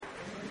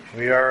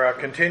We are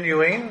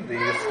continuing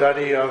the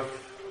study of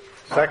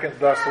 2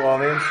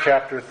 Thessalonians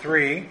chapter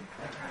 3.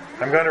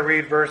 I'm going to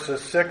read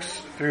verses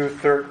 6 through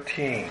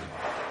 13.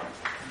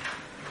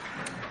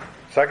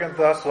 2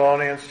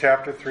 Thessalonians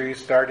chapter 3,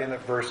 starting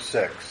at verse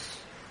 6.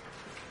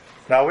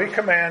 Now we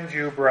command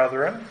you,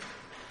 brethren,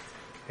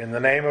 in the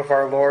name of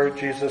our Lord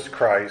Jesus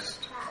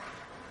Christ,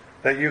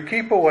 that you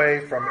keep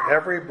away from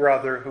every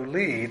brother who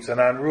leads an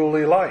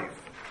unruly life,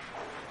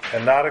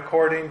 and not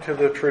according to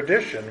the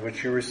tradition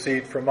which you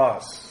received from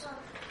us.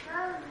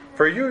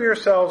 For you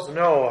yourselves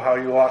know how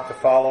you ought to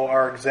follow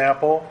our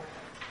example,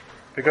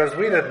 because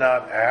we did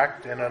not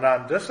act in an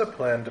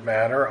undisciplined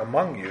manner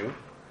among you,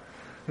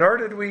 nor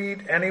did we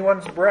eat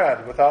anyone's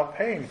bread without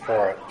paying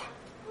for it.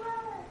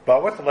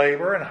 But with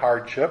labor and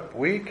hardship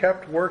we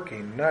kept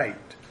working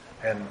night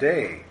and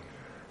day,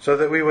 so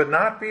that we would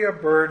not be a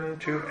burden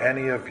to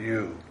any of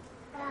you,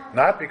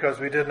 not because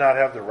we did not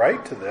have the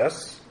right to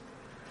this,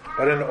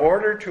 but in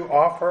order to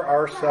offer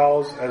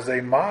ourselves as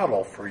a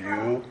model for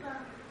you,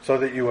 so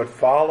that you would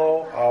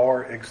follow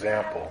our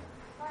example.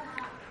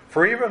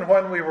 For even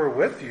when we were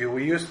with you,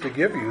 we used to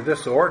give you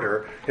this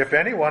order: if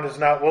anyone is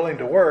not willing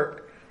to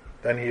work,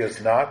 then he is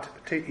not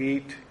to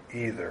eat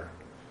either.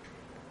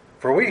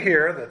 For we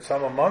hear that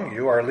some among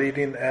you are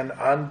leading an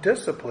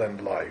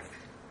undisciplined life,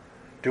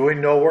 doing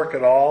no work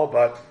at all,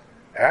 but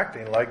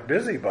acting like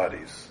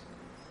busybodies.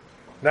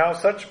 Now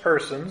such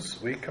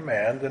persons we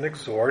command and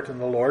exhort in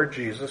the Lord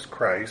Jesus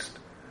Christ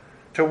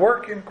to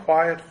work in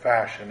quiet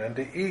fashion and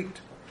to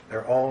eat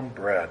their own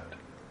bread.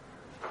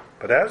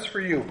 But as for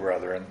you,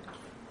 brethren,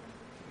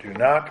 do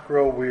not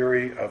grow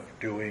weary of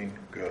doing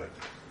good.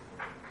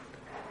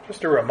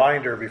 Just a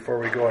reminder before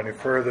we go any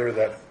further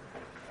that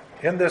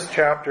in this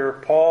chapter,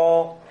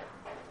 Paul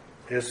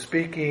is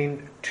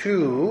speaking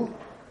to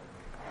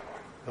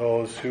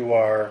those who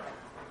are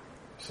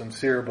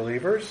sincere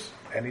believers,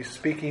 and he's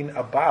speaking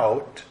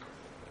about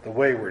the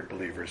wayward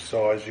believers.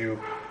 So as you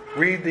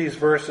read these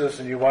verses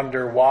and you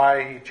wonder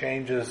why he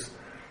changes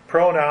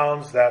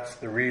pronouns, that's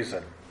the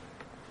reason.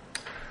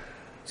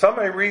 Some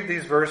may read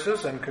these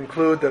verses and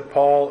conclude that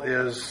Paul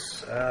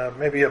is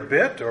maybe a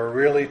bit or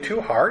really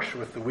too harsh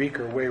with the weak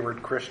or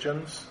wayward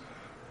Christians.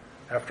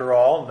 After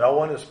all, no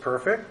one is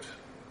perfect.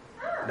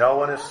 No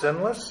one is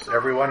sinless.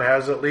 Everyone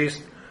has at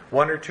least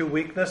one or two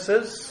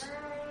weaknesses.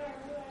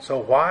 So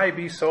why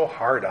be so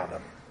hard on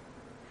them?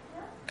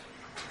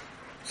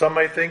 Some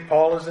may think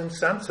Paul is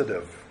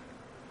insensitive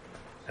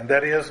and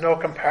that he has no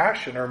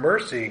compassion or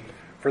mercy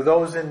for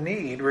those in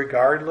need,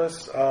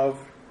 regardless of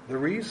the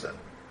reason.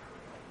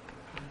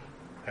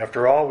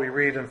 After all, we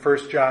read in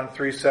 1 John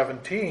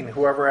 3:17,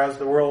 whoever has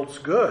the world's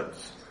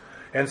goods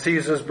and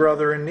sees his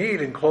brother in need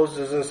and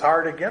closes his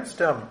heart against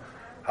him,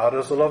 how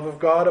does the love of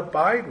God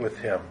abide with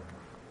him?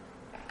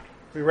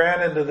 We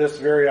ran into this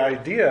very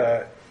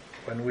idea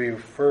when we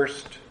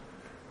first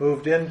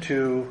moved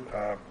into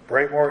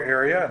Brightmoor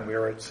area, and we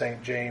were at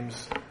St.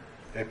 James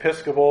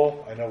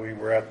Episcopal. I know we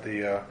were at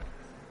the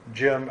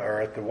gym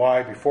or at the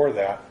Y before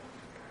that.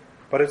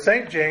 But at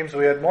St. James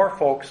we had more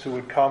folks who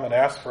would come and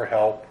ask for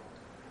help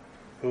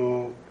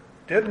who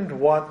didn't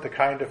want the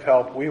kind of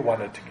help we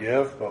wanted to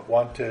give, but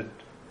wanted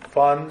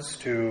funds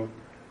to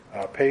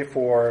pay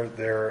for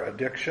their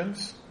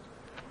addictions.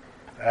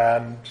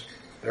 And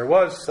there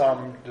was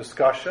some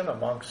discussion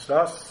amongst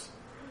us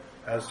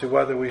as to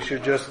whether we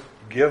should just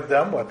give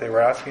them what they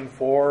were asking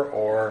for,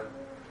 or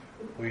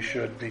we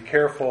should be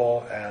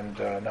careful and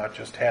not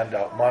just hand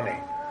out money.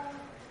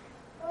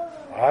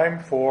 I'm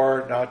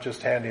for not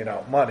just handing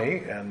out money,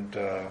 and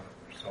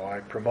so I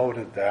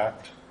promoted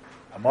that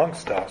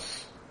amongst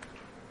us.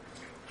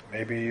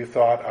 Maybe you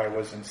thought I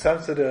was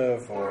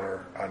insensitive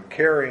or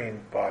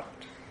uncaring, but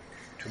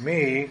to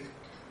me,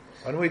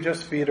 when we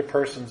just feed a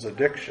person's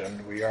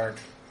addiction, we aren't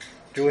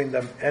doing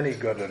them any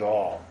good at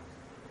all.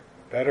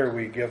 Better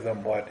we give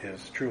them what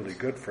is truly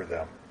good for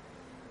them.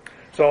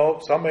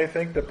 So some may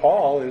think that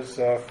Paul is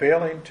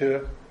failing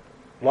to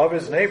love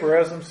his neighbor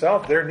as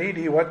himself. They're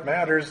needy. What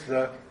matters?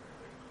 The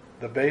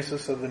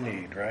basis of the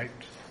need, right?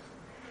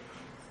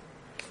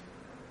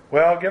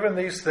 Well, given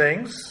these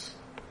things,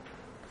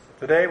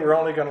 today we're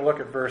only going to look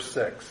at verse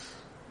 6.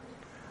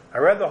 I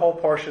read the whole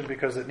portion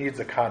because it needs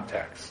a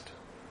context.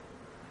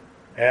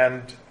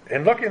 And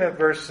in looking at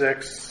verse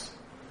 6,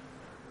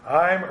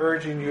 I'm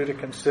urging you to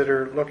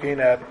consider looking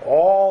at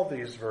all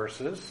these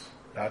verses,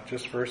 not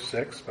just verse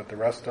 6, but the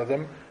rest of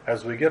them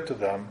as we get to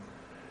them,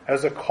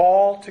 as a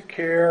call to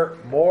care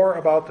more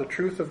about the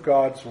truth of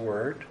God's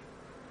Word,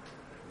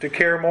 to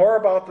care more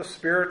about the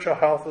spiritual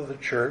health of the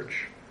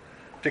church,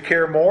 to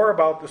care more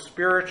about the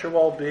spiritual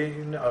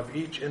well-being of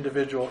each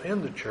individual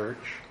in the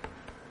church,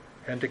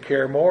 and to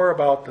care more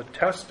about the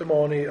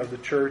testimony of the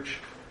church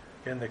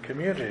in the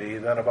community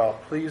than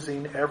about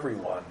pleasing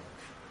everyone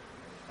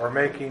or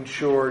making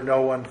sure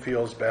no one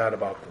feels bad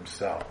about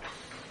themselves.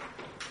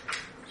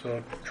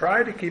 So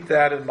try to keep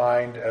that in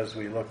mind as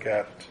we look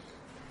at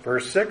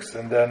verse 6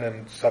 and then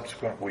in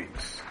subsequent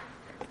weeks.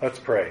 Let's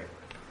pray.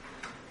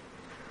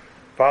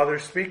 Father,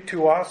 speak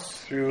to us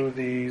through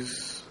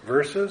these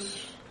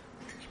verses.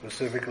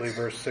 specifically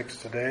verse 6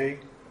 today.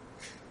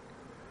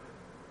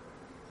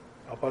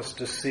 Help us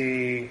to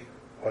see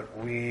what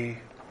we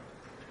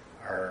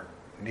are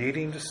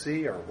needing to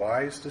see, are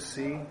wise to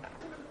see.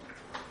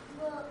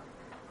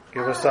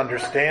 Give us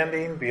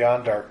understanding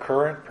beyond our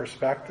current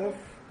perspective.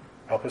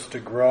 Help us to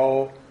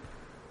grow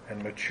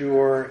and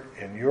mature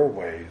in your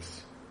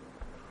ways.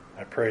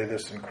 I pray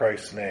this in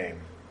Christ's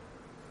name.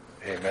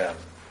 Amen.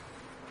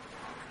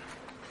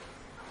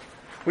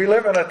 We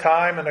live in a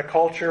time and a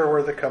culture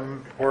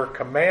where we're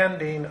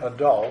commanding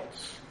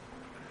adults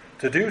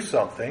to do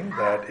something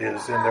that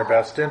is in their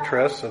best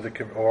interests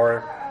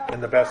or in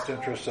the best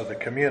interests of the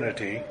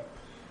community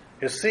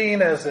is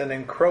seen as an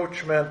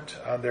encroachment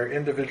on their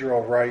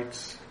individual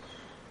rights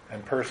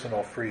and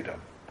personal freedom.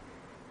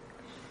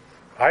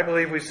 I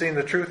believe we've seen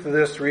the truth of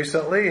this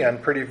recently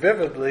and pretty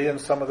vividly in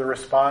some of the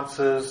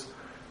responses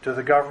to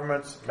the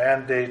government's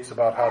mandates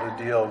about how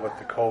to deal with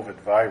the COVID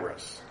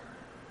virus.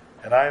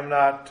 And I am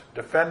not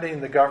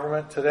defending the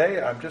government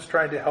today. I'm just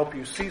trying to help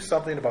you see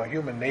something about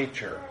human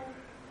nature,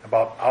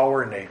 about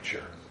our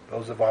nature,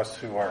 those of us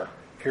who are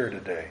here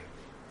today.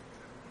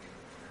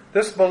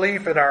 This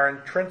belief in our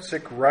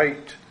intrinsic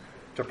right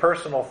to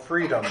personal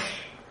freedom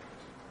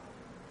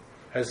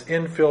has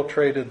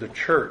infiltrated the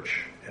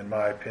church, in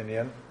my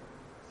opinion,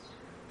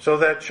 so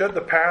that should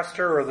the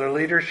pastor or the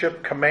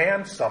leadership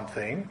command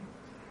something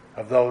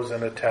of those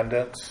in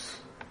attendance,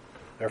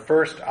 their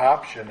first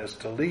option is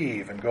to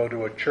leave and go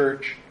to a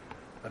church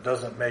that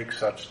doesn't make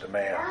such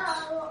demands.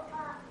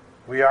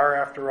 We are,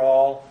 after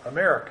all,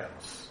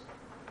 Americans.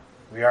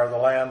 We are the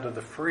land of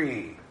the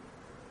free,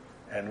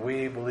 and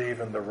we believe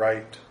in the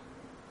right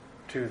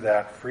to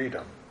that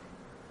freedom.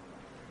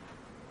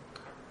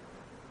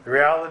 The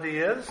reality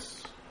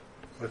is,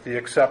 with the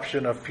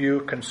exception of few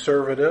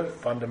conservative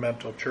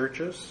fundamental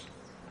churches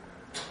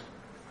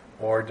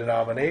or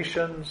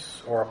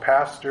denominations or a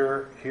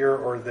pastor here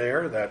or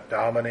there that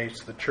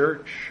dominates the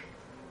church,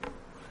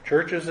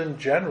 churches in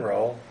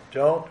general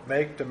don't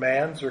make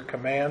demands or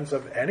commands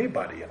of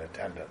anybody in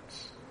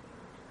attendance.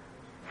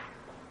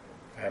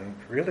 And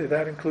really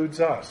that includes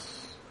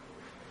us.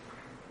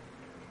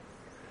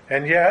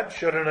 And yet,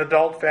 should an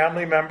adult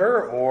family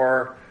member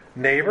or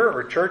neighbor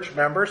or church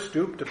member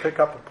stoop to pick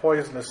up a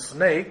poisonous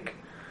snake,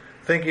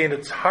 thinking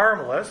it's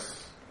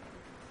harmless,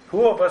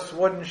 who of us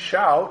wouldn't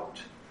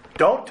shout,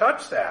 "Don't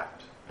touch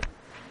that"?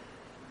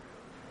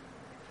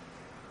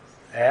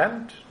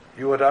 And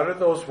you would utter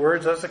those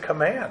words as a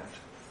command,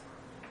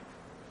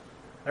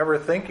 never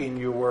thinking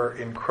you were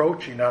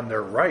encroaching on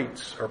their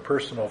rights or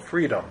personal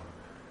freedom,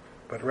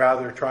 but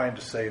rather trying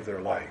to save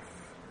their life.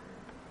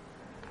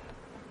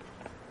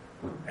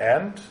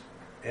 And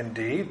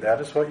indeed,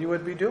 that is what you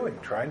would be doing,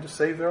 trying to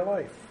save their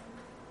life.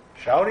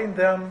 Shouting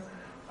them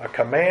a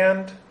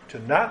command to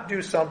not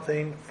do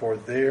something for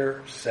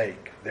their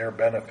sake, their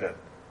benefit,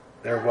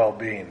 their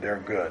well-being, their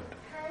good.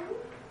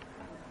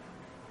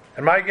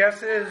 And my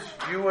guess is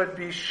you would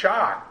be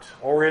shocked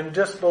or in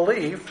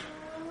disbelief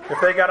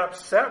if they got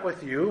upset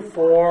with you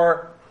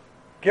for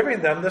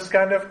giving them this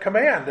kind of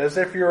command, as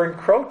if you're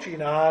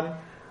encroaching on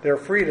their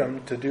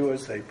freedom to do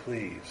as they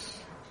please.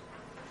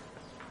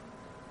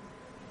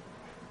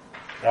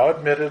 Now,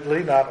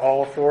 admittedly, not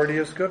all authority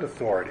is good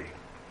authority,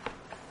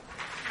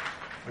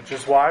 which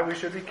is why we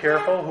should be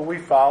careful who we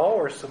follow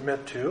or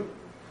submit to.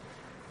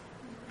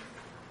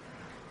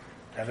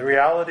 And the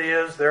reality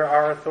is there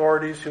are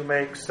authorities who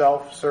make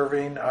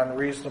self-serving,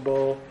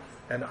 unreasonable,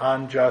 and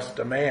unjust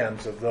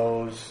demands of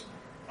those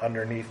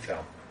underneath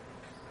them.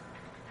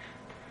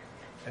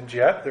 And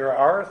yet there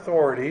are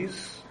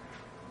authorities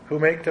who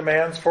make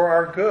demands for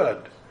our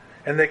good.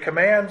 And they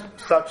command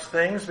such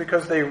things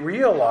because they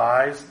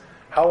realize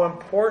how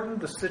important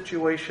the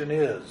situation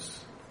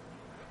is,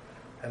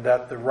 and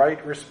that the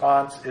right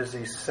response is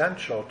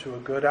essential to a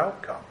good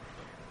outcome.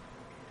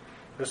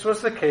 This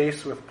was the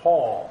case with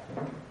Paul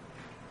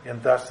in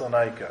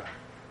Thessalonica.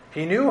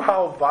 He knew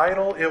how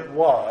vital it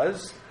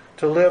was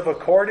to live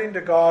according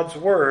to God's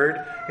Word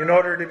in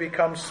order to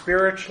become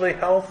spiritually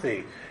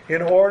healthy,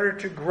 in order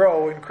to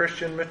grow in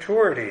Christian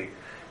maturity,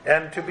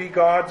 and to be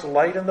God's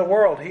light in the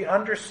world. He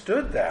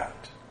understood that.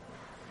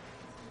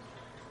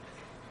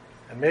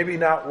 And maybe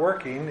not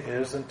working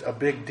isn't a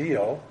big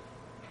deal.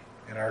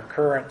 In our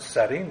current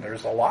setting,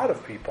 there's a lot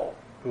of people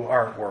who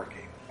aren't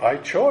working by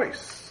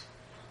choice,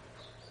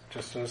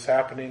 just as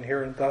happening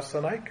here in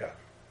Thessalonica.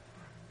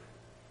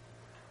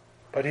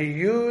 But he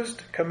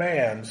used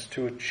commands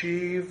to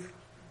achieve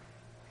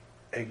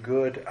a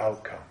good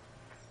outcome.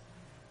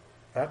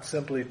 Not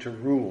simply to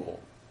rule,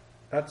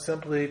 not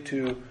simply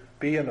to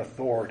be an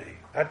authority,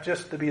 not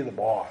just to be the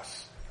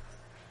boss,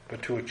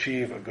 but to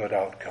achieve a good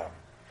outcome.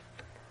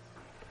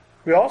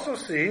 We also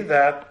see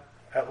that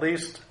at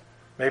least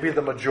maybe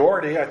the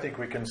majority, I think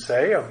we can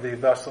say, of the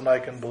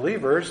Thessalonican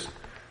believers,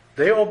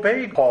 they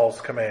obeyed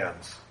Paul's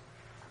commands.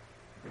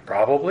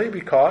 Probably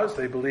because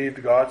they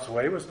believed God's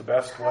way was the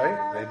best way.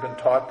 They'd been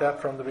taught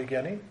that from the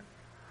beginning.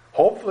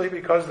 Hopefully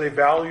because they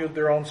valued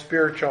their own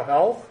spiritual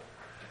health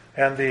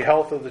and the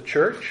health of the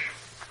church.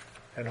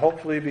 and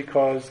hopefully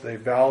because they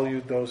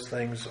valued those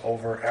things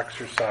over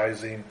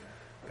exercising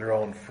their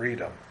own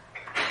freedom.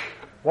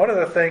 One of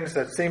the things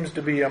that seems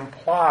to be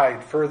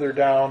implied further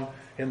down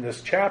in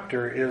this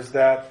chapter is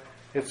that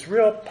it's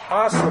real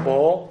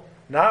possible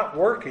not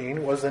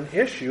working was an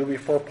issue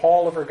before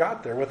Paul ever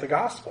got there with the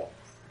gospel.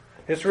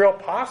 It's real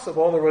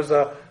possible there was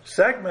a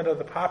segment of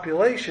the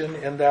population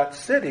in that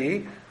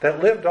city that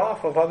lived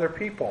off of other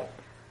people.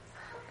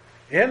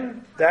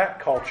 In that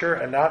culture,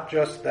 and not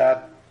just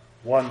that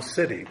one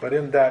city, but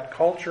in that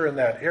culture, in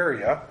that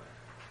area,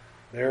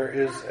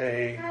 there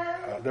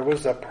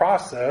was a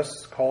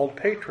process called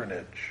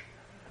patronage.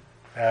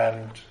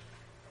 And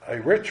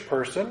a rich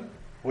person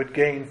would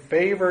gain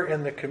favor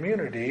in the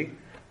community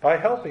by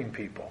helping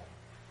people.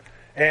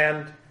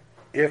 And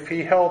if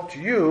he helped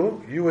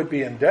you, you would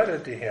be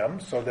indebted to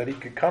him so that he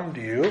could come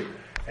to you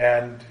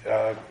and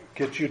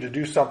get you to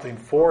do something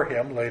for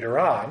him later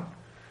on.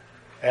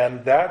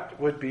 And that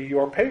would be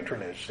your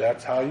patronage.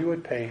 That's how you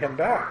would pay him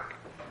back.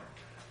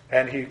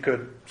 And he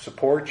could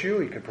support you.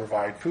 He could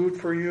provide food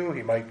for you.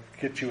 He might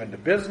get you into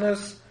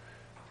business.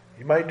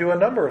 He might do a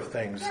number of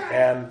things.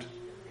 And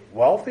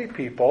wealthy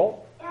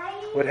people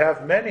would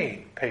have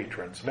many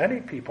patrons,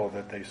 many people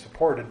that they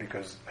supported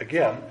because,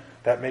 again,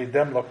 that made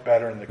them look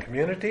better in the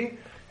community.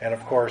 And,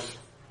 of course,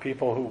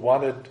 people who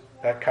wanted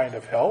that kind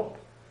of help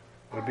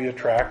would be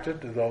attracted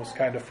to those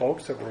kind of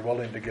folks that were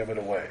willing to give it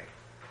away.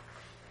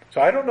 So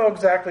I don't know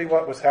exactly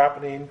what was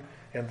happening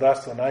in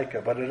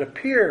Thessalonica, but it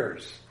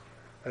appears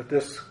that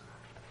this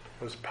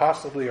was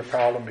possibly a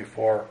problem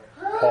before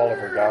Paul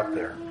ever got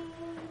there.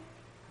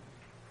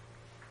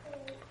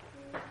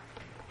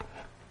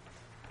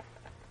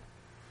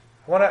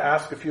 I want to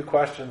ask a few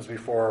questions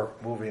before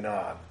moving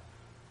on.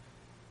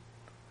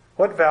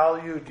 What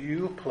value do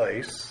you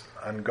place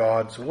on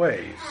God's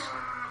ways?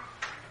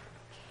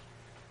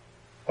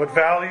 What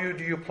value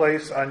do you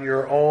place on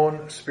your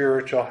own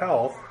spiritual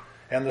health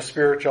and the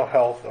spiritual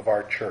health of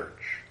our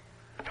church?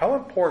 How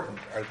important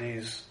are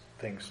these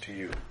things to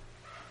you?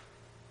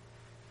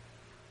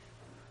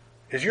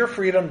 Is your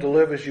freedom to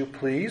live as you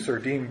please or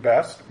deem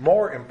best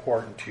more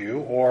important to you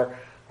or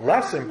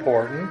less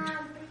important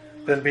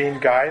than being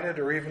guided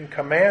or even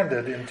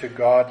commanded into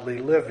godly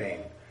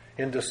living,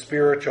 into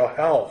spiritual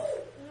health,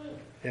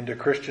 into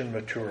Christian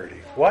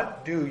maturity?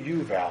 What do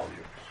you value?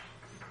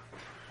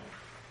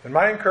 And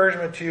my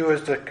encouragement to you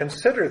is to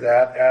consider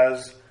that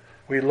as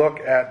we look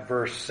at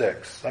verse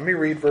 6. Let me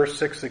read verse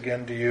 6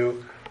 again to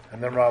you,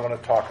 and then I'm going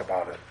to talk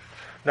about it.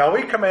 Now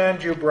we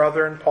command you,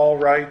 brethren, Paul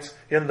writes,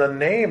 in the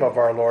name of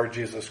our Lord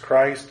Jesus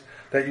Christ,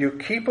 that you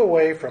keep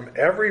away from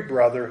every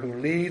brother who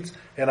leads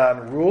an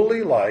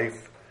unruly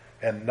life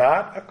and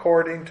not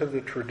according to the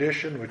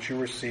tradition which you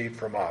received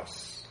from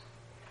us.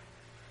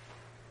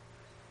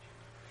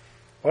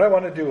 What I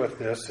want to do with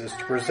this is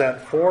to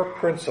present 4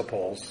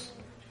 principles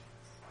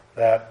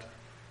that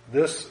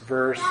this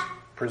verse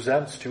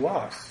presents to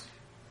us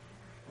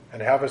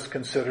and have us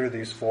consider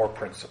these 4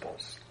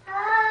 principles.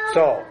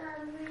 So,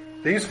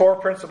 these 4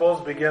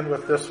 principles begin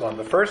with this one.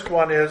 The first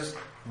one is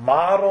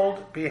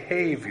modeled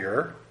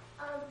behavior.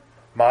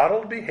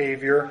 Modeled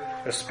behavior,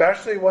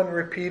 especially when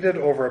repeated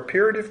over a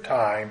period of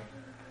time,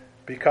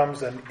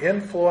 becomes an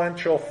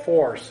influential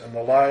force in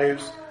the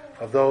lives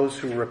of those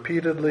who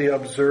repeatedly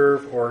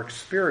observe or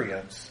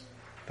experience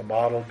the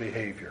modeled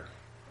behavior.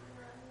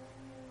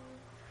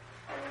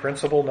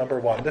 Principle number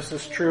 1. This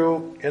is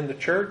true in the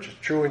church. It's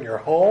true in your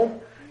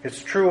home.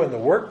 It's true in the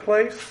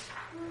workplace.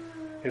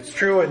 It's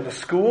true in the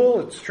school.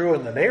 It's true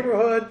in the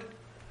neighborhood.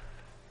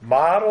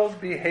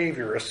 Modeled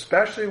behavior,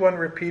 especially when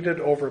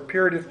repeated over a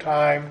period of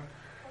time,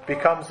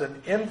 becomes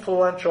an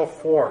influential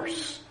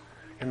force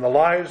in the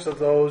lives of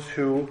those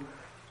who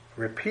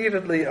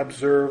repeatedly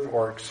observe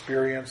or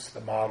experience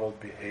the modeled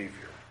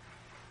behavior.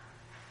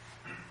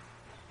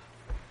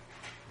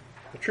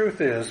 The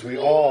truth is, we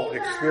all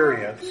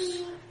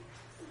experience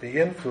the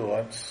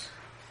influence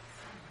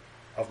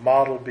of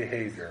modeled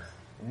behavior.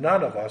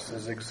 None of us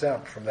is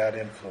exempt from that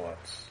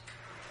influence.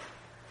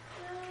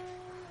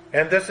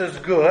 And this is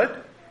good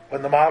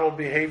when the modeled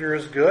behavior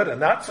is good, and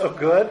not so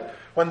good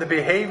when the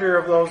behavior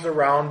of those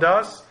around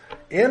us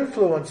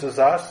influences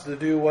us to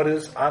do what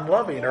is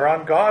unloving or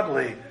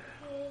ungodly,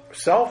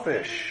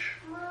 selfish,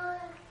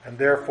 and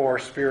therefore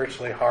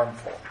spiritually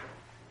harmful.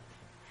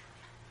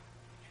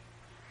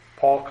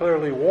 Paul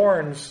clearly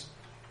warns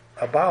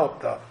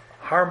about the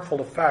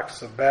harmful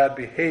effects of bad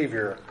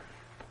behavior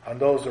on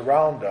those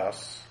around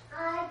us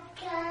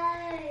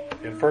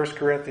in 1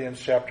 Corinthians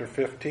chapter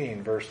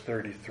 15, verse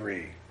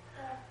 33.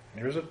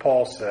 And here's what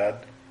Paul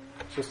said.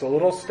 It's just a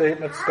little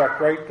statement stuck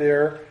right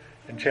there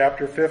in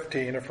chapter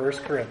 15 of 1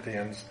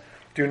 Corinthians.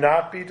 Do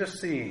not be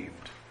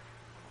deceived.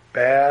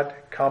 Bad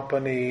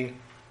company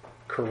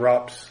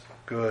corrupts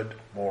good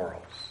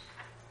morals.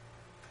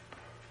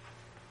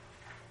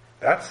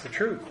 That's the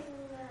truth.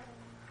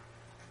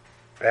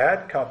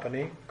 Bad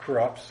company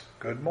corrupts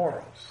good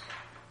morals.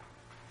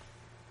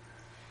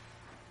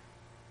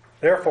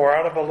 Therefore,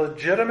 out of a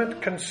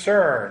legitimate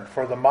concern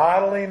for the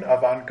modeling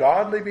of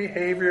ungodly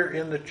behavior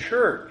in the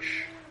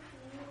church,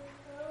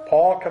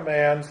 Paul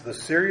commands the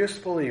serious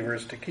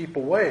believers to keep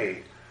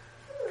away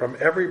from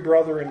every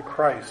brother in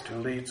Christ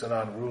who leads an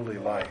unruly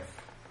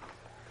life.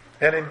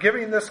 And in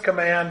giving this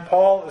command,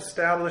 Paul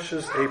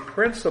establishes a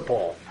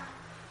principle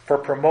for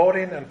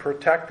promoting and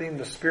protecting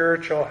the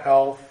spiritual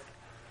health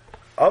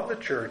of the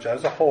church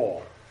as a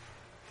whole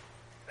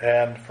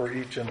and for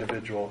each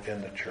individual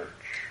in the church.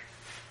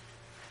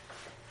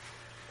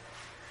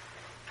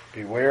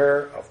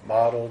 Beware of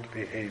modeled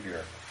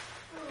behavior.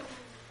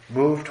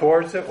 Move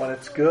towards it when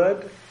it's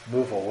good.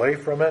 Move away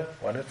from it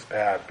when it's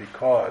bad,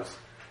 because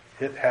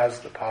it has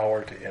the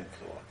power to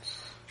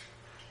influence.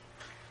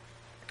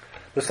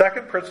 The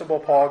second principle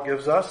Paul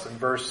gives us in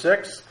verse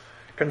 6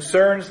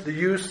 concerns the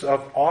use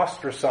of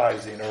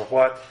ostracizing, or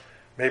what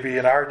maybe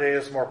in our day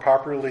is more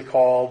popularly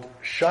called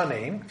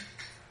shunning.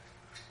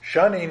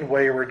 Shunning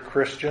wayward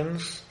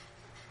Christians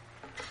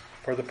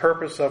for the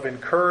purpose of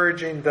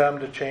encouraging them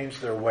to change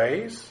their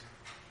ways,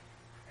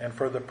 and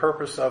for the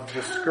purpose of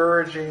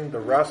discouraging the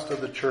rest of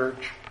the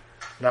church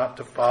not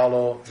to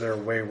follow their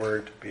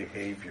wayward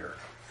behavior.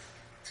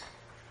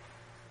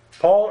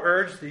 Paul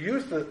urged the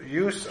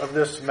use of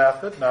this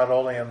method not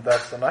only in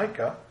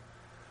Thessalonica,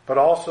 but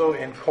also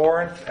in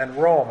Corinth and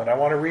Rome. And I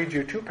want to read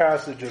you two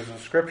passages of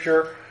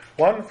Scripture,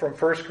 one from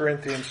 1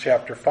 Corinthians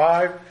chapter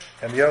 5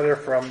 and the other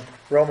from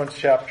Romans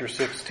chapter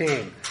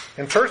 16.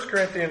 In 1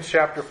 Corinthians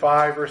chapter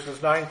 5, verses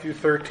 9 through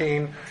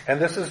 13, and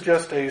this is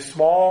just a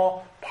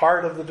small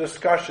part of the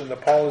discussion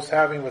that Paul is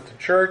having with the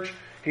church.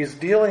 He's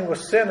dealing with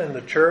sin in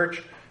the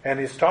church, and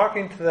he's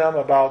talking to them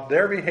about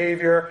their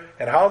behavior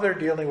and how they're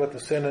dealing with the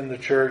sin in the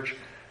church.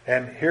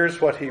 And here's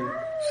what he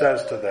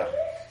says to them.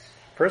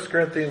 1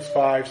 Corinthians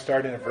 5,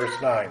 starting at verse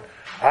 9.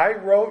 I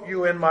wrote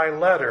you in my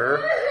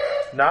letter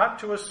not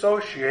to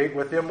associate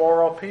with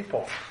immoral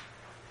people.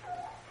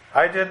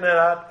 I did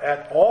not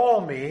at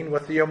all mean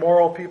with the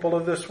immoral people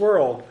of this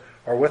world,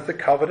 or with the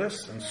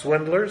covetous and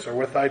swindlers, or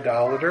with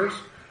idolaters,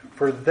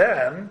 for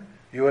then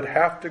you would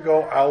have to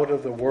go out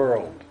of the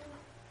world.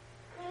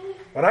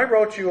 When I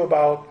wrote you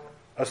about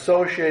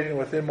associating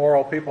with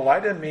immoral people, I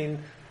didn't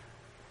mean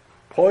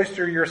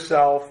cloister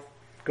yourself,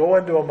 go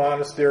into a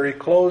monastery,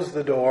 close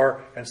the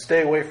door, and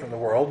stay away from the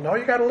world. No,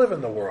 you got to live in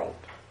the world.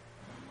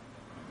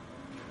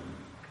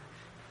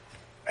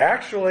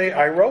 Actually,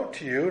 I wrote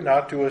to you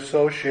not to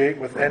associate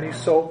with any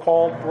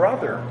so-called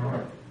brother,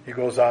 he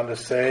goes on to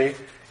say,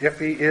 if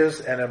he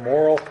is an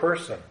immoral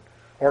person,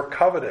 or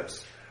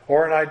covetous,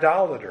 or an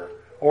idolater,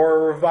 or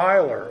a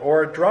reviler,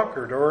 or a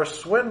drunkard, or a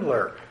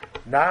swindler,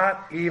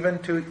 not even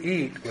to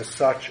eat with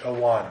such a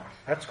one.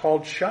 That's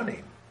called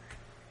shunning.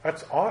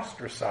 That's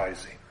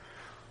ostracizing.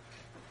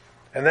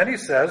 And then he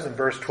says in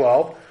verse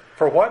 12,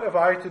 for what have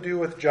I to do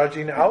with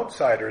judging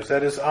outsiders,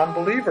 that is,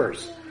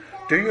 unbelievers?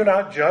 Do you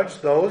not judge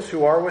those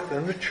who are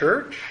within the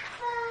church?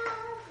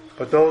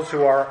 But those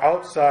who are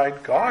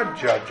outside, God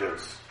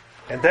judges.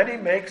 And then he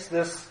makes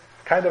this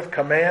kind of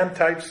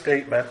command-type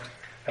statement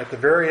at the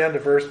very end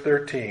of verse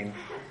 13.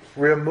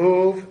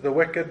 Remove the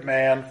wicked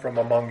man from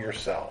among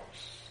yourselves.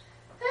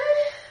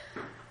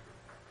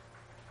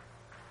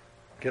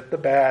 Get the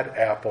bad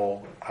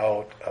apple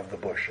out of the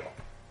bushel.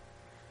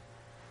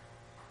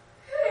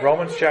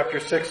 Romans chapter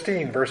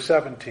 16, verse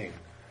 17.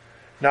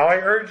 Now I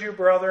urge you,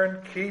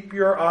 brethren, keep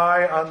your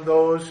eye on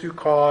those who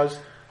cause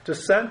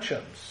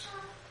dissensions.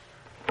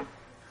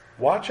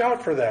 Watch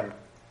out for them.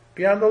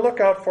 Be on the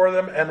lookout for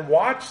them and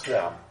watch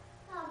them.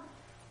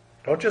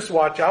 Don't just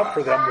watch out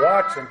for them,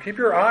 watch them. Keep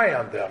your eye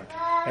on them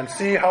and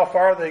see how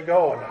far they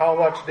go and how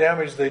much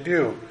damage they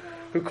do.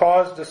 Who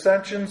cause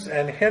dissensions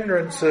and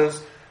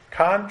hindrances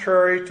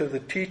contrary to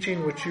the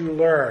teaching which you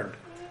learned.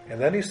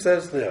 And then he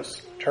says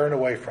this, turn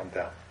away from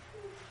them.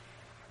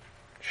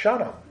 Shun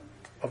them.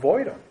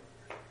 Avoid them.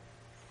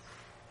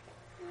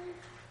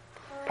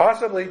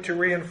 Possibly to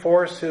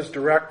reinforce his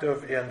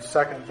directive in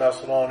 2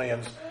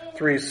 Thessalonians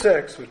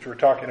 3:6, which we're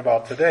talking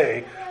about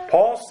today,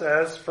 Paul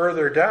says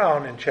further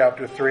down in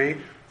chapter 3,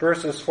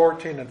 verses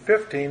 14 and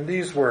 15,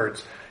 these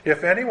words,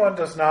 if anyone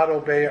does not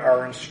obey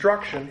our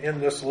instruction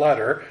in this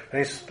letter, and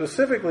he's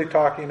specifically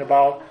talking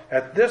about,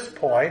 at this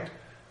point,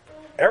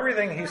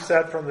 everything he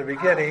said from the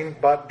beginning,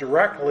 but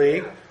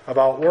directly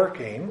about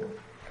working.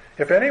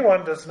 If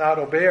anyone does not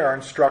obey our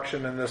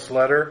instruction in this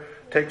letter,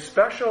 take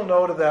special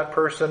note of that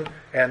person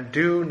and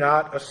do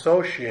not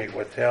associate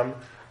with him,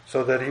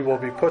 so that he will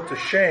be put to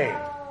shame.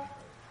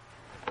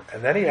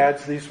 And then he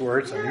adds these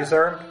words, and these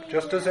are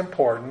just as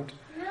important.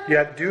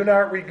 Yet do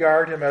not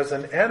regard him as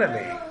an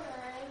enemy,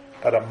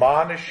 but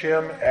admonish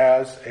him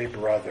as a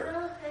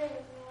brother.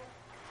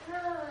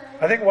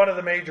 I think one of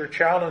the major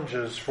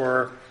challenges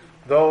for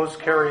those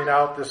carrying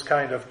out this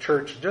kind of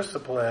church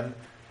discipline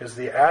is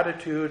the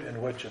attitude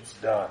in which it's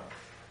done.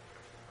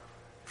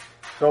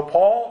 So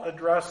Paul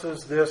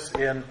addresses this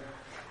in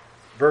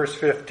verse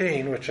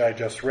 15, which I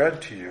just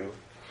read to you.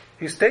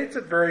 He states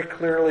it very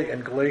clearly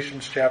in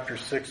Galatians chapter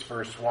 6,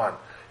 verse 1.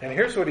 And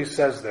here's what he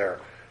says there.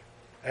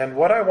 And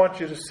what I want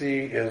you to see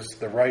is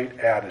the right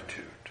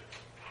attitude.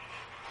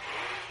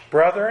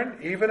 Brethren,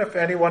 even if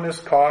anyone is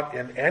caught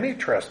in any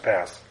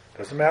trespass,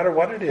 doesn't matter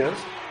what it is,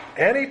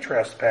 any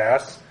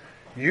trespass,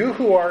 You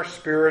who are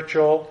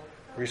spiritual,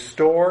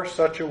 restore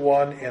such a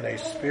one in a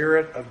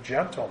spirit of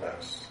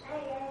gentleness.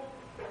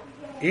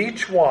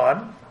 Each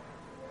one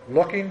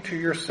looking to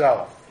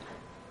yourself,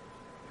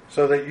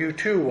 so that you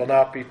too will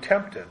not be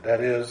tempted,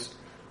 that is,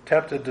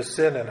 tempted to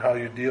sin in how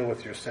you deal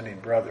with your sinning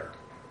brother.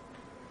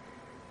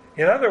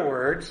 In other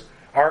words,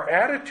 our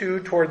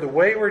attitude toward the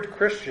wayward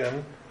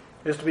Christian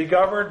is to be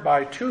governed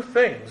by two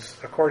things,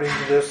 according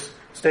to this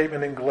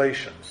statement in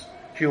Galatians: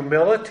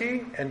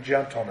 humility and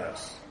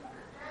gentleness.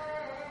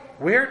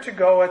 We are to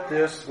go at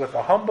this with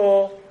a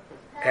humble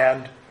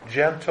and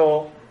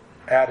gentle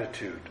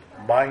attitude,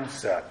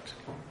 mindset.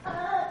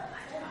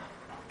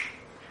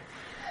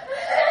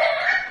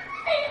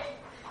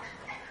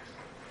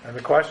 And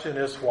the question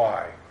is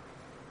why?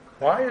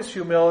 Why is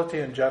humility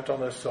and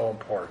gentleness so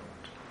important?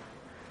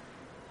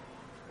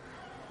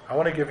 I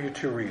want to give you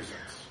two reasons.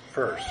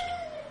 First,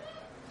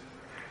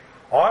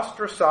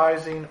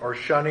 ostracizing or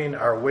shunning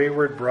our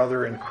wayward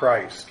brother in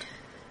Christ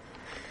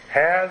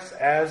has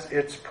as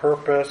its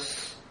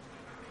purpose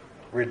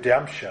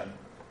redemption,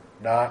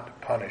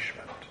 not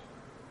punishment.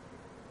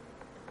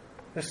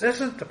 This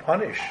isn't to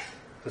punish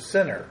the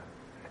sinner.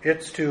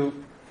 It's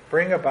to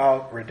bring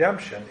about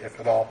redemption, if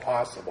at all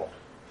possible.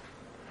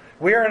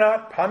 We are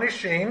not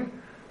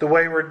punishing the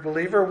wayward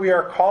believer. We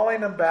are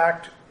calling him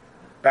back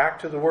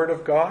to the Word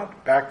of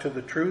God, back to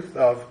the truth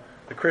of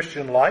the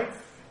Christian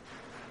life,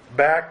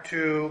 back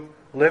to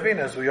living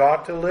as we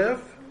ought to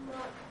live.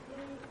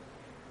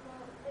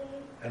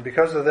 And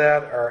because of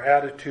that, our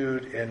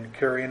attitude in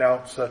carrying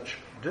out such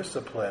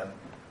discipline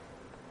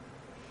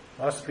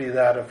must be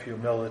that of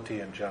humility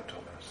and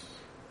gentleness.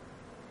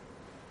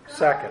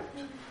 Second,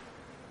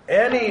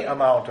 any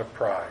amount of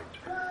pride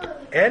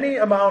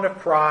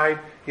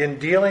in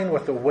dealing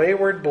with the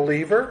wayward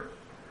believer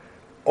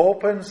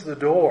opens the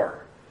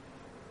door.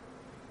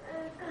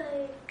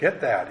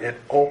 Get that? It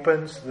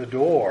opens the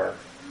door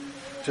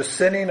to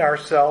sinning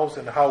ourselves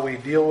in how we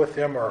deal with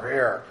him or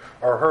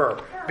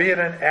her. Be it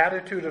an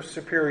attitude of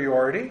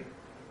superiority,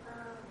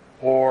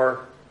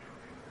 or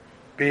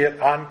be it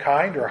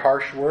unkind or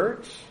harsh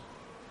words,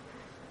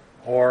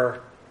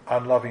 or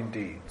unloving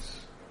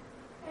deeds.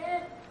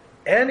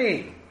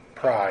 Any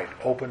pride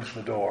opens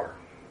the door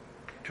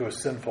to a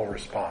sinful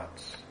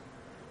response.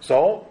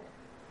 So,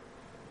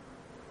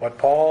 what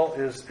Paul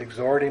is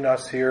exhorting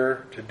us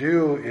here to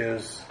do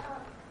is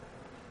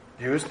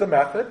use the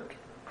method,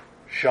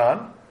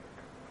 shun.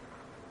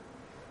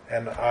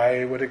 And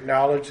I would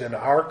acknowledge in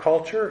our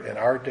culture, in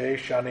our day,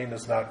 shunning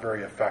is not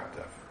very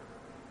effective.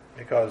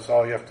 Because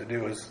all you have to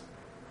do is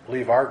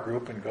leave our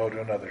group and go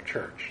to another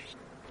church.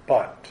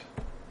 But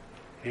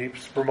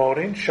he's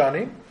promoting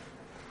shunning.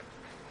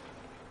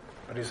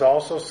 But he's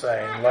also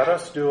saying, let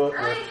us do it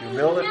with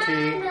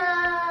humility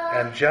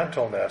and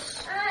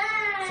gentleness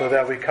so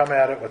that we come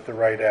at it with the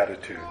right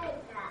attitude.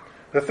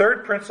 The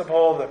third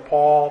principle that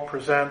Paul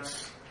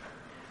presents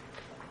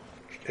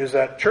is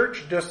that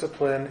church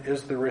discipline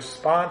is the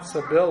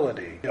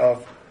responsibility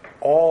of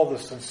all the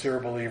sincere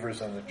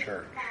believers in the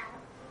church.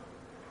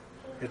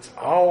 It's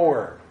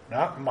our,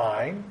 not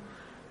mine,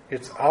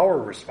 it's our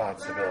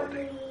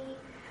responsibility.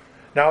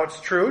 Now it's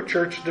true,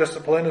 church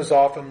discipline is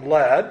often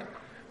led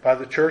by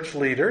the church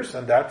leaders,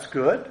 and that's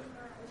good.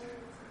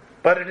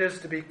 But it is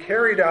to be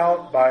carried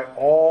out by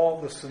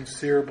all the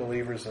sincere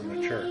believers in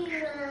the church.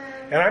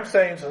 And I'm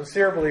saying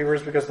sincere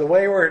believers because the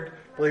wayward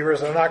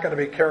believers are not going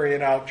to be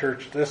carrying out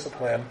church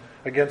discipline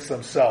against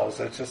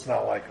themselves. It's just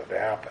not likely to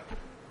happen.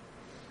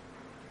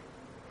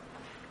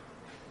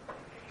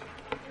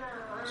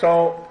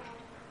 So,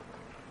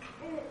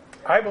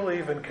 I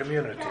believe in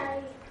community.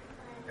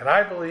 And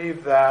I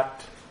believe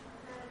that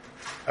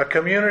a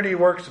community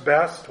works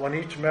best when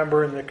each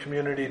member in the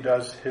community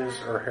does his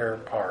or her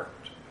part.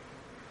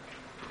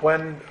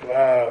 When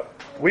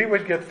we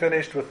would get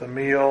finished with the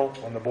meal,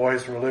 when the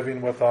boys were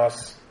living with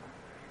us,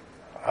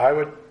 I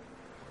would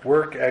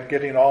work at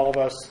getting all of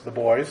us, the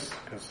boys,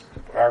 because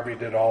Harvey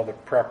did all the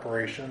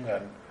preparation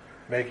and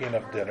making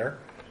of dinner,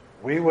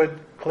 we would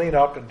clean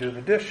up and do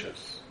the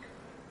dishes.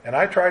 And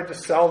I tried to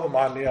sell them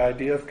on the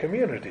idea of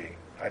community.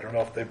 I don't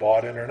know if they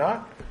bought it or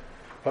not.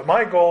 But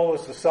my goal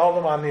was to sell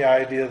them on the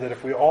idea that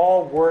if we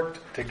all worked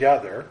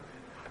together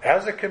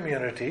as a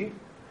community,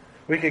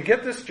 we could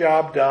get this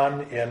job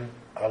done in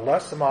a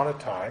less amount of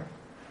time.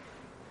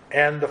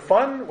 And the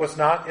fun was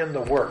not in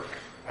the work.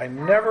 I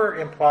never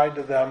implied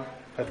to them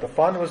that the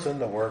fun was in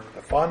the work.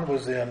 The fun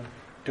was in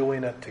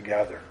doing it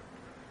together.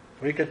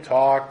 We could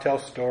talk, tell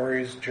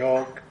stories,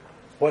 joke,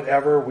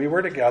 whatever. We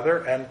were together,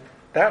 and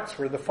that's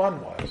where the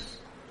fun was.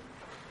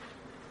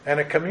 And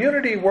a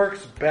community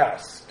works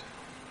best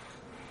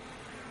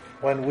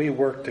when we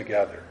work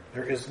together.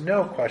 There is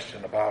no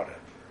question about it.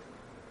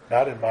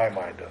 Not in my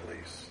mind, at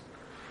least.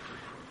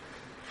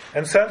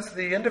 And since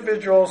the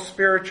individual's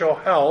spiritual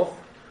health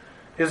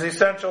is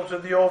essential to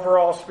the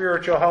overall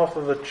spiritual health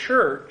of the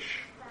church,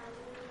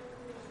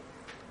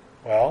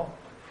 well,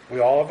 we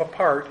all have a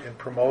part in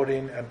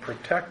promoting and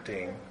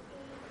protecting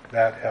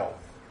that health.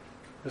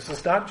 This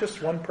is not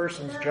just one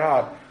person's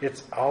job,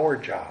 it's our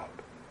job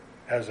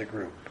as a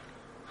group.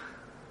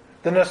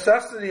 The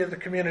necessity of the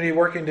community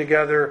working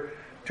together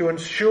to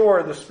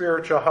ensure the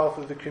spiritual health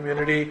of the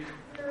community,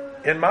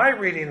 in my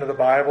reading of the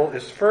Bible,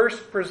 is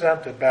first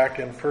presented back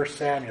in 1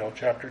 Samuel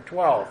chapter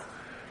 12.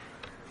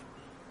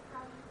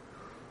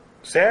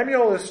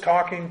 Samuel is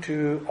talking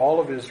to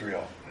all of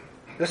Israel.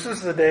 This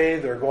is the day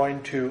they're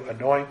going to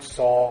anoint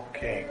Saul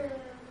king.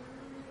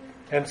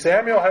 And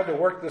Samuel had to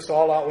work this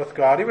all out with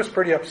God. He was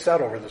pretty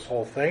upset over this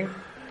whole thing.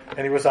 And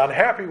he was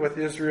unhappy with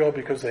Israel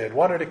because they had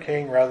wanted a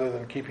king rather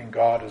than keeping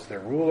God as their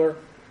ruler.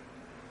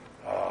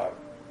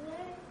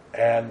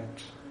 And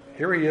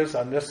here he is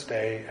on this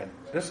day, and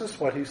this is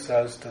what he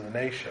says to the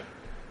nation.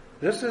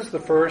 This is the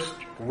first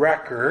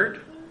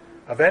record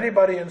of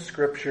anybody in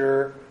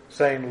Scripture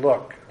saying,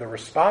 look, the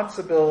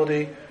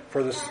responsibility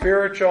for the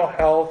spiritual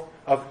health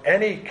of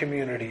any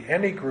community,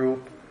 any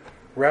group,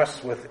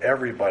 rests with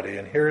everybody.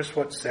 And here's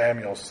what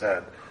Samuel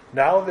said.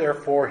 Now,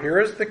 therefore, here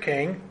is the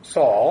king,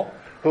 Saul,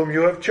 whom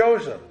you have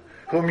chosen,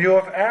 whom you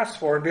have asked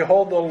for. And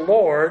behold, the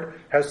Lord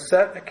has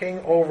set a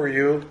king over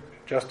you,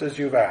 just as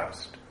you've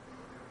asked.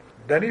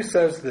 Then he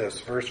says this,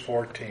 verse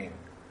 14.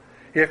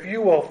 If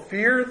you will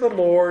fear the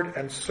Lord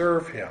and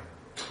serve him.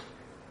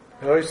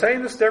 Now, he's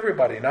saying this to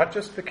everybody, not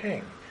just the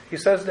king. He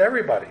says to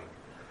everybody,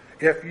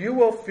 if you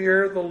will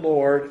fear the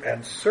Lord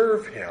and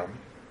serve him,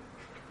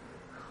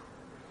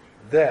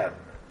 then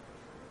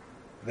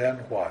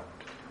what?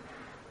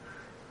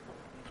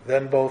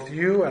 Then both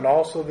you and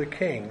also the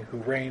king who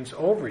reigns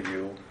over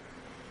you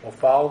will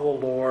follow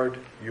the Lord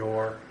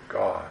your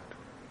God.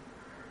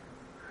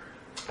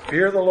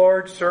 Fear the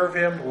Lord, serve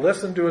him,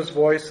 listen to his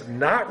voice,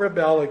 not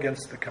rebel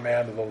against the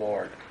command of the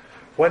Lord.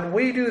 When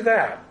we do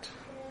that,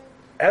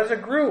 as a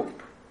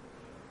group,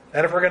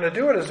 and if we're going to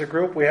do it as a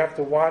group, we have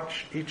to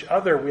watch each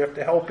other, we have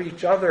to help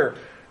each other,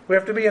 we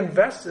have to be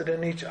invested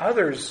in each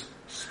other's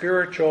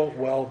spiritual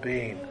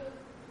well-being.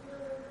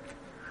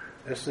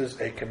 This is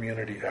a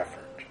community effort.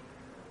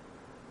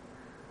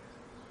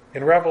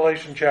 In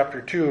Revelation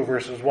chapter 2,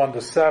 verses 1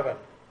 to 7,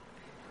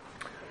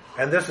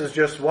 and this is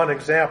just one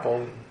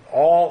example,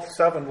 all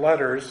 7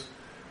 letters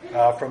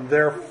from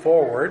there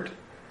forward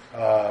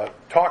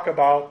talk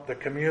about the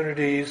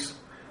community's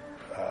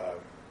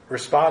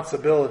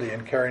responsibility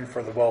in caring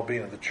for the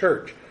well-being of the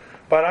church.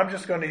 But I'm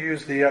just going to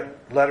use the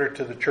letter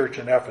to the church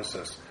in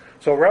Ephesus.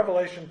 So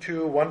Revelation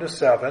 2, 1 to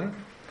 7,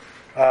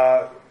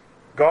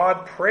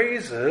 God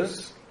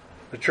praises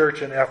the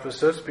church in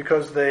Ephesus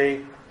because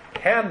they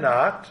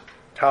cannot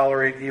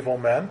tolerate evil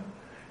men,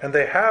 and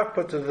they have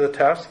put to the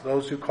test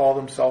those who call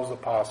themselves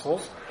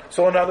apostles.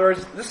 So in other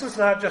words, this is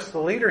not just the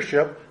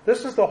leadership,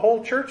 this is the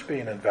whole church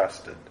being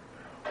invested.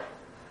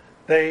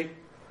 They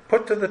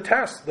put to the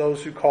test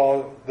those who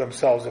call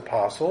themselves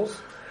apostles,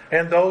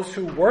 and those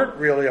who weren't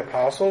really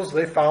apostles,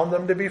 they found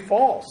them to be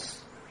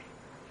false.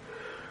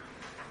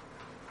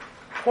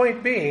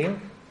 Point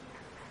being,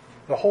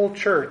 the whole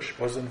church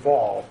was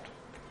involved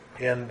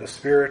in the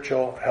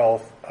spiritual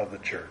health of the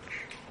church.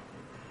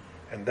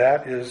 And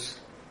that is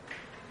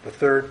the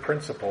third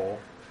principle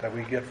that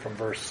we get from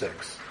verse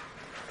 6.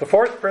 The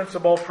fourth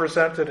principle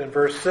presented in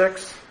verse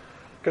 6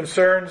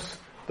 concerns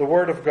the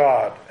Word of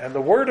God. And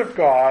the Word of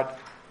God,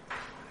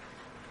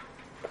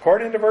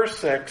 according to verse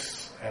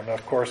 6, and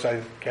of course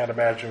I can't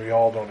imagine we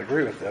all don't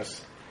agree with this,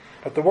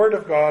 but the Word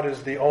of God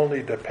is the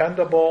only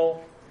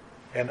dependable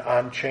and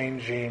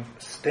unchanging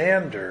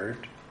standard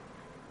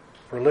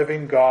for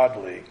living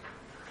godly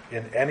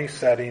in any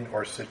setting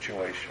or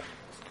situation.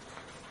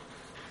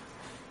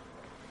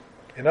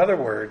 In other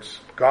words,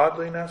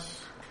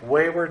 godliness,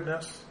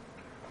 waywardness,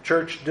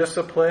 church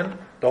discipline,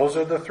 those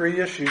are the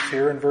 3 issues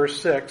here in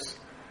verse 6.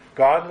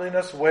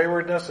 Godliness,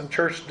 waywardness, and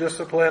church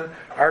discipline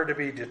are to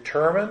be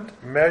determined,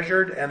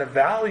 measured, and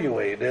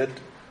evaluated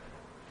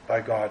by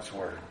God's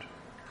Word.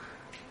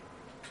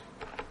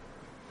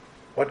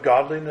 What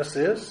godliness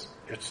is,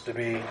 it's to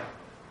be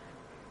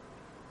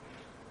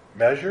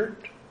measured,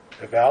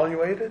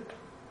 evaluated,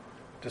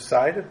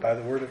 decided by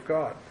the Word of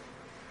God.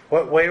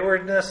 What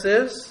waywardness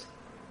is,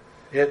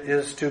 it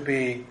is to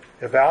be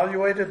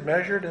evaluated,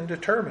 measured, and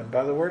determined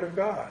by the Word of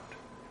God.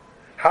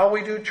 How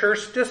we do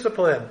church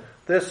discipline,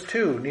 this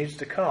too needs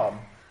to come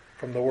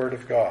from the Word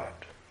of God.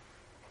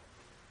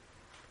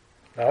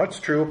 Now it's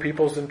true,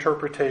 people's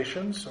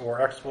interpretations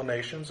or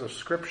explanations of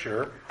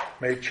Scripture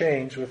may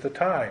change with the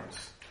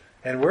times.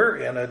 And we're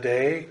in a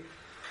day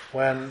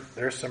when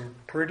there's some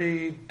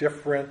pretty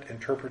different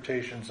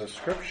interpretations of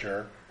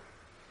Scripture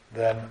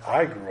than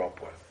I grew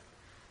up with.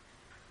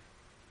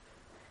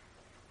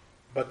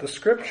 But the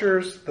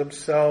Scriptures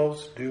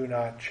themselves do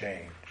not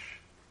change.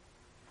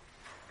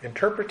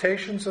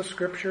 Interpretations of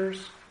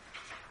Scriptures,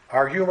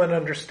 our human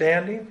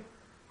understanding,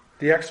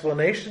 the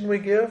explanation we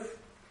give,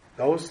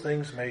 those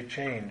things may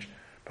change.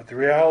 But the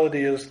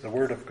reality is the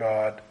Word of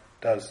God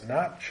does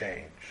not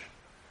change.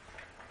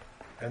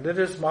 And it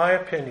is my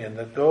opinion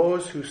that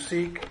those who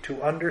seek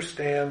to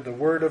understand the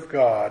Word of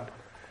God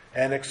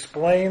and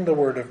explain the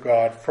Word of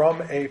God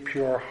from a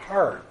pure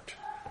heart,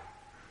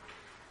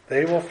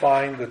 they will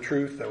find the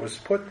truth that was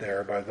put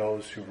there by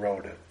those who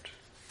wrote it.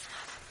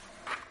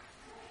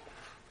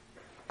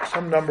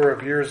 some number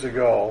of years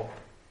ago,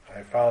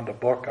 I found a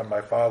book on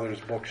my father's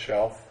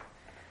bookshelf,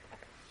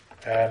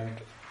 and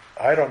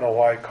I don't know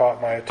why it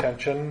caught my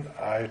attention.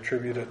 I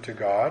attribute it to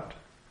God,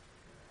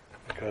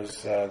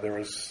 because there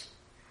was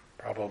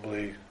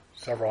probably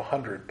several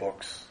hundred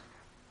books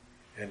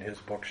in his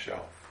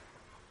bookshelf.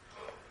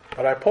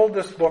 But I pulled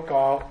this book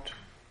out,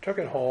 took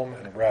it home,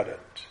 and read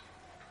it.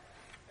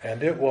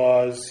 And it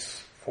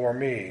was, for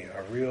me,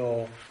 a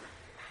real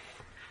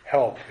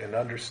help in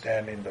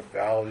understanding the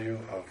value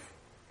of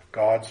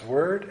God's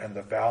Word and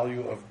the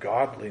value of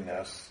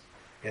godliness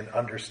in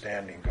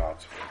understanding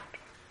God's Word.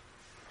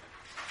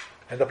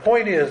 And the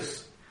point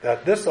is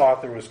that this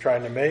author was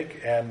trying to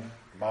make, and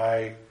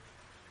my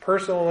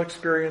personal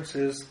experience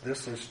is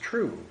this is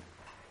true.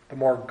 The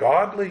more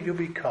godly you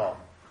become,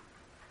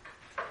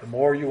 the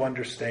more you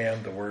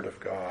understand the Word of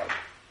God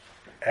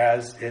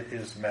as it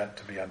is meant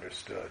to be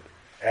understood,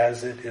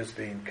 as it is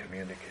being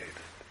communicated.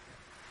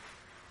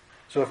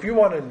 So if you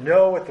want to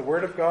know what the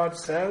Word of God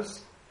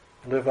says,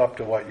 live up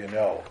to what you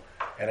know.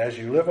 And as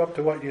you live up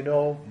to what you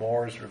know,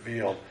 more is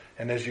revealed.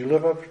 And as you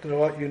live up to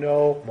what you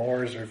know,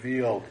 more is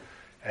revealed.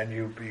 And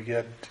you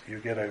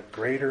get a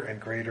greater and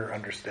greater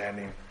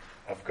understanding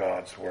of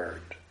God's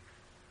Word.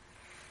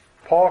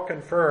 Paul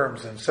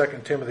confirms in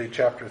 2 Timothy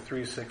chapter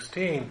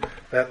 3:16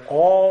 that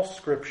all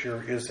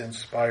Scripture is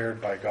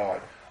inspired by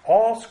God.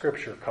 All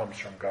Scripture comes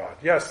from God.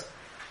 Yes,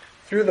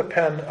 through the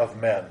pen of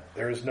men.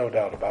 There is no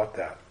doubt about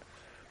that.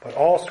 But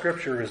all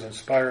Scripture is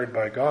inspired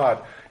by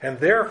God, and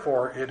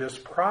therefore it is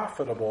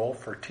profitable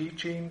for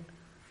teaching,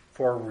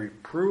 for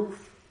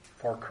reproof,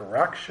 for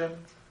correction,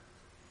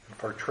 and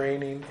for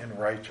training in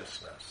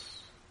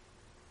righteousness.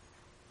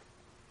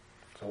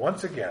 So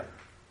once again,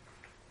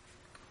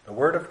 the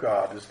Word of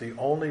God is the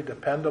only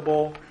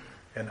dependable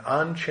and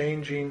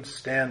unchanging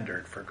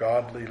standard for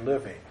godly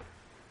living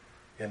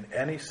in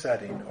any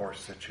setting or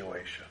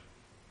situation.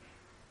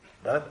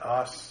 Let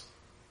us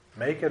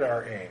make it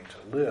our aim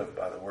to live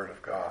by the Word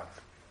of God.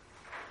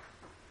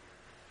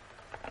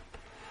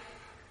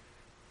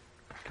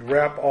 To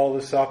wrap all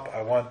this up,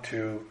 I want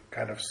to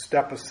kind of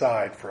step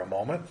aside for a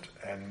moment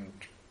and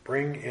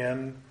bring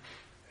in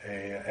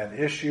an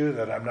issue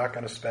that I'm not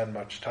going to spend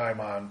much time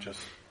on, just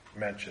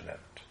mention it.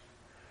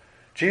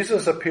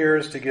 Jesus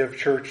appears to give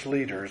church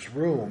leaders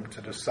room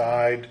to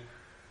decide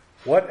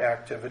what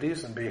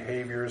activities and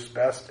behaviors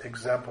best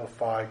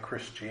exemplify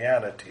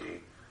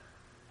Christianity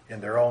in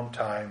their own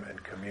time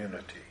and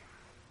community.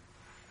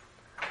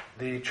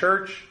 The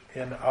church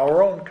in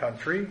our own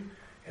country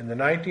in the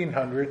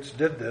 1900s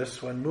did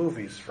this when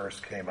movies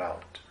first came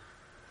out.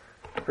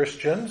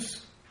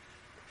 Christians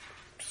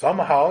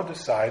somehow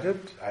decided,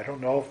 I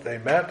don't know if they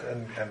met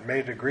and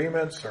made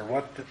agreements or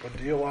what the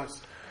deal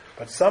was,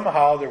 but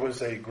somehow there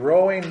was a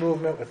growing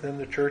movement within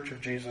the Church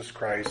of Jesus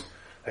Christ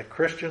that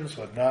Christians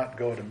would not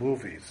go to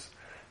movies.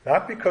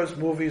 Not because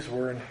movies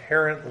were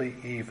inherently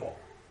evil,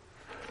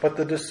 but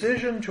the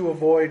decision to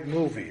avoid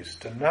movies,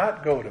 to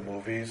not go to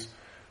movies,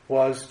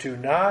 was to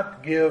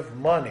not give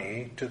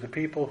money to the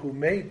people who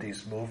made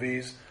these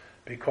movies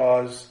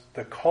because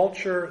the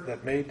culture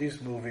that made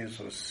these movies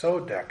was so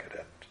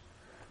decadent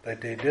that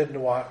they didn't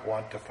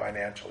want to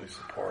financially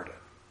support it.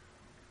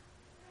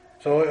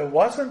 So it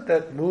wasn't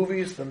that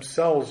movies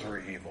themselves were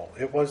evil.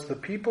 It was the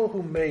people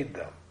who made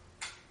them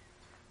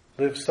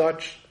lived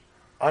such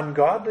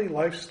ungodly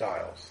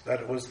lifestyles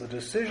that it was the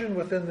decision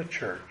within the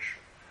church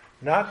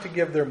not to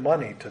give their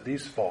money to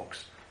these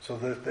folks so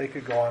that they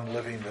could go on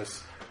living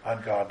this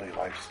ungodly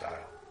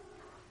lifestyle.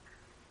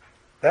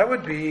 That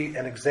would be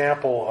an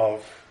example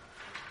of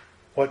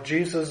what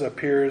Jesus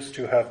appears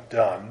to have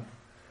done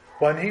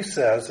when he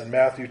says in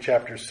Matthew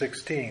chapter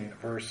 16,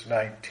 verse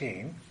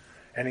 19,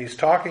 and he's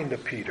talking to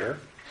Peter,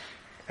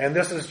 and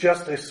this is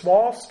just a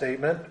small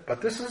statement,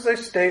 but this is a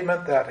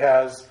statement that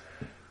has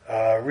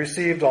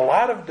received a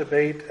lot of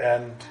debate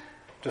and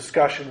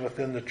discussion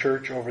within the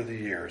church over the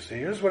years. So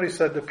here's what he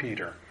said to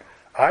Peter.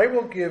 I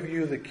will give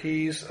you the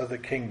keys of the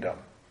kingdom.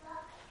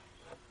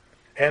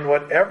 And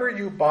whatever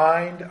you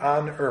bind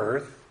on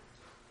earth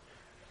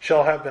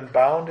shall have been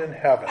bound in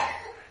heaven.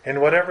 And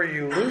whatever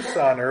you loose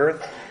on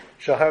earth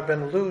shall have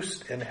been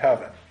loosed in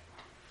heaven.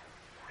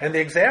 And the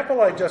example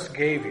I just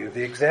gave you,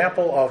 the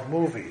example of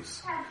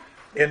movies,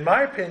 in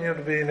my opinion,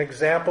 would be an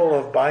example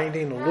of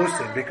binding and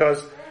loosing,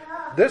 because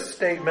this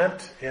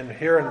statement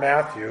here in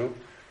Matthew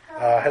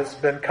has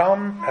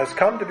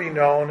come to be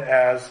known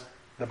as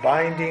the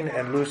binding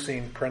and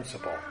loosing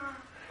principle.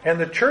 And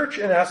the church,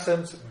 in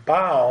essence,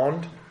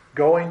 bound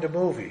going to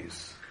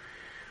movies.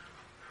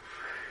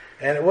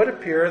 And it would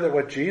appear that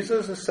what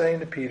Jesus is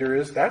saying to Peter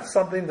is, that's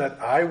something that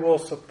I will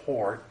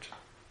support.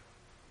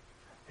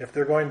 If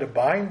they're going to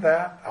bind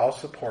that, I'll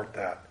support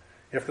that.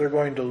 If they're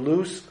going to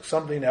loose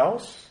something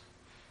else,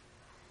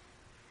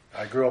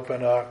 I grew up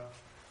in a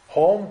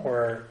home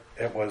where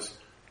it was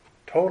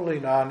totally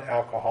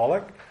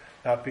non-alcoholic,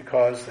 not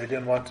because they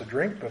didn't want to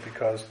drink, but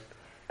because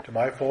to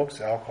my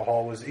folks,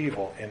 alcohol was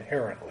evil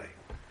inherently.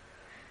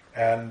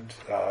 And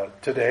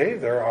today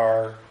there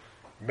are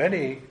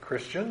many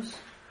Christians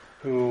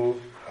who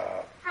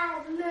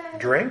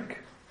drink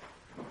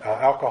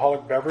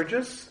alcoholic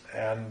beverages,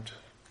 and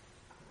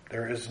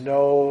there is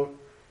no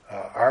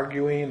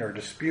arguing or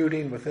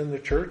disputing within the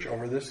church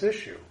over this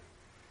issue.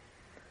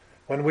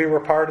 When we were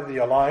part of the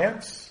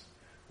alliance,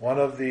 one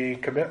of the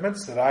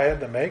commitments that I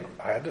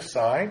had to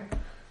sign,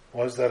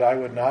 was that I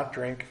would not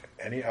drink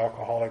any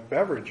alcoholic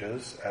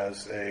beverages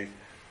as a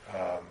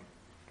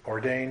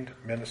ordained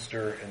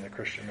minister in the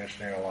Christian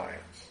Missionary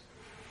Alliance.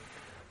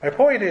 My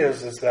point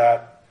is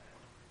that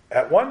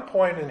at one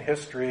point in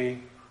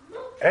history,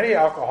 any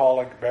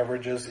alcoholic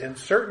beverages in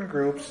certain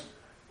groups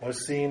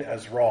was seen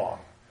as wrong.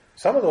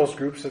 Some of those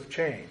groups have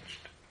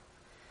changed.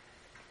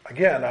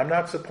 Again, I'm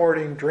not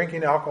supporting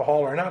drinking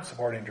alcohol or not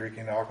supporting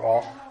drinking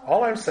alcohol.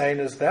 All I'm saying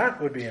is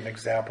that would be an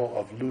example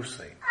of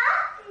loosening.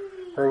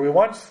 Where we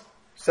once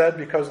said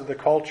because of the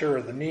culture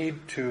or the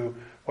need to,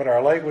 what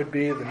our light would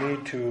be, the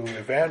need to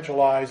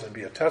evangelize and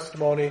be a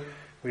testimony,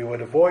 we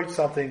would avoid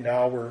something,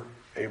 now we're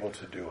able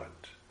to do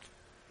it.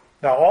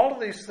 Now all of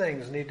these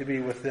things need to be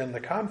within the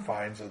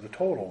confines of the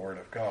total Word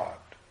of God.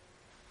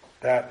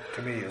 That,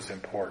 to me, is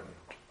important.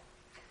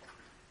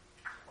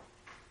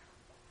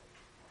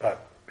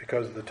 But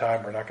because of the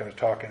time, we're not going to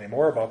talk any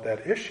more about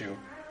that issue.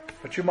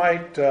 But you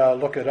might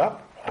look it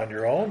up on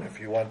your own if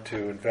you want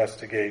to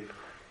investigate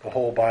the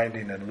whole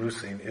binding and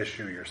loosing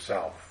issue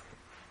yourself.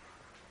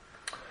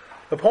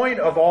 The point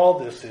of all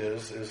this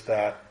is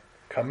that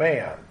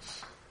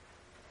commands,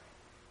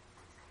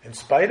 in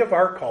spite of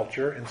our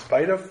culture, in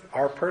spite of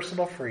our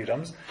personal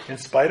freedoms, in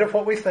spite of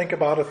what we think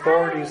about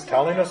authorities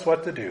telling us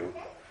what to do,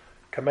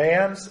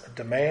 commands,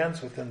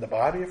 demands within the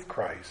body of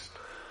Christ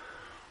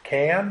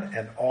can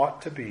and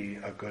ought to be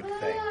a good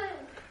thing.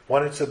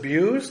 When it's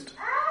abused,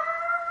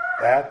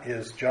 that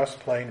is just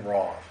plain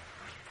wrong.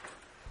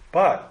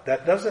 But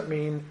that doesn't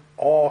mean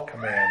all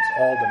commands,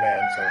 all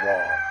demands are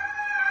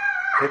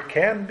wrong. It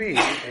can be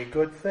a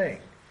good thing.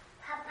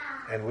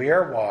 And we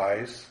are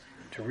wise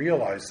to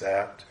realize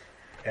that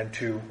and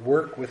to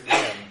work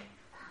within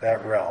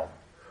that realm.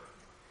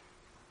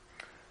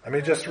 Let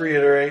me just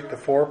reiterate the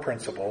 4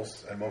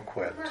 principles and we'll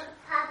quit.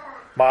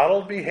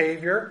 Modeled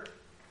behavior,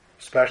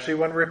 especially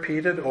when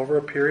repeated over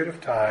a period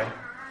of time,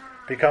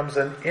 becomes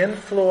an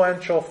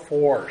influential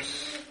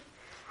force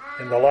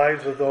in the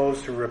lives of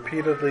those who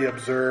repeatedly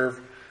observe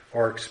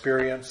or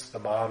experience the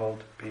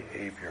modeled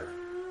behavior.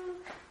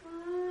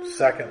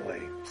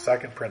 Secondly,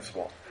 second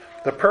principle,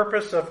 the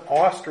purpose of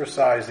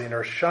ostracizing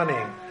or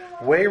shunning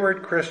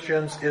wayward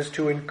Christians is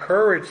to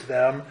encourage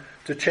them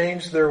to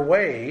change their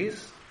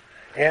ways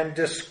and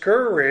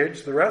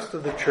discourage the rest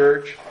of the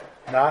church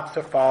not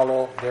to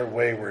follow their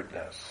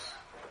waywardness.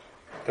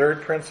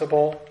 Third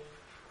principle,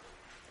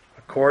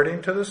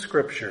 according to the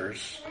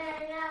Scriptures,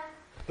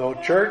 though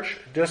church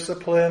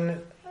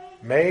discipline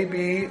may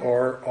be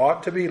or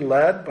ought to be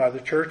led by the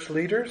church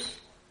leaders,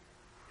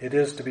 it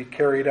is to be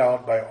carried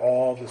out by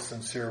all the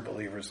sincere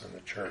believers in the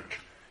church.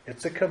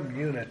 It's a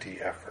community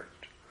effort.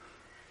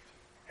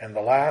 And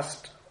the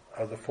last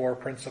of the 4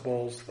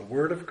 principles, the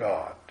Word of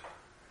God,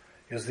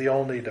 is the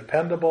only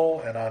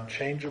dependable and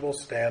unchangeable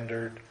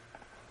standard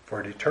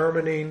for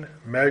determining,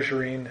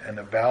 measuring, and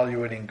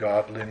evaluating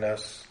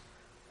godliness,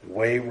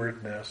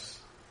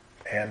 waywardness,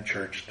 and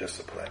church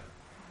discipline.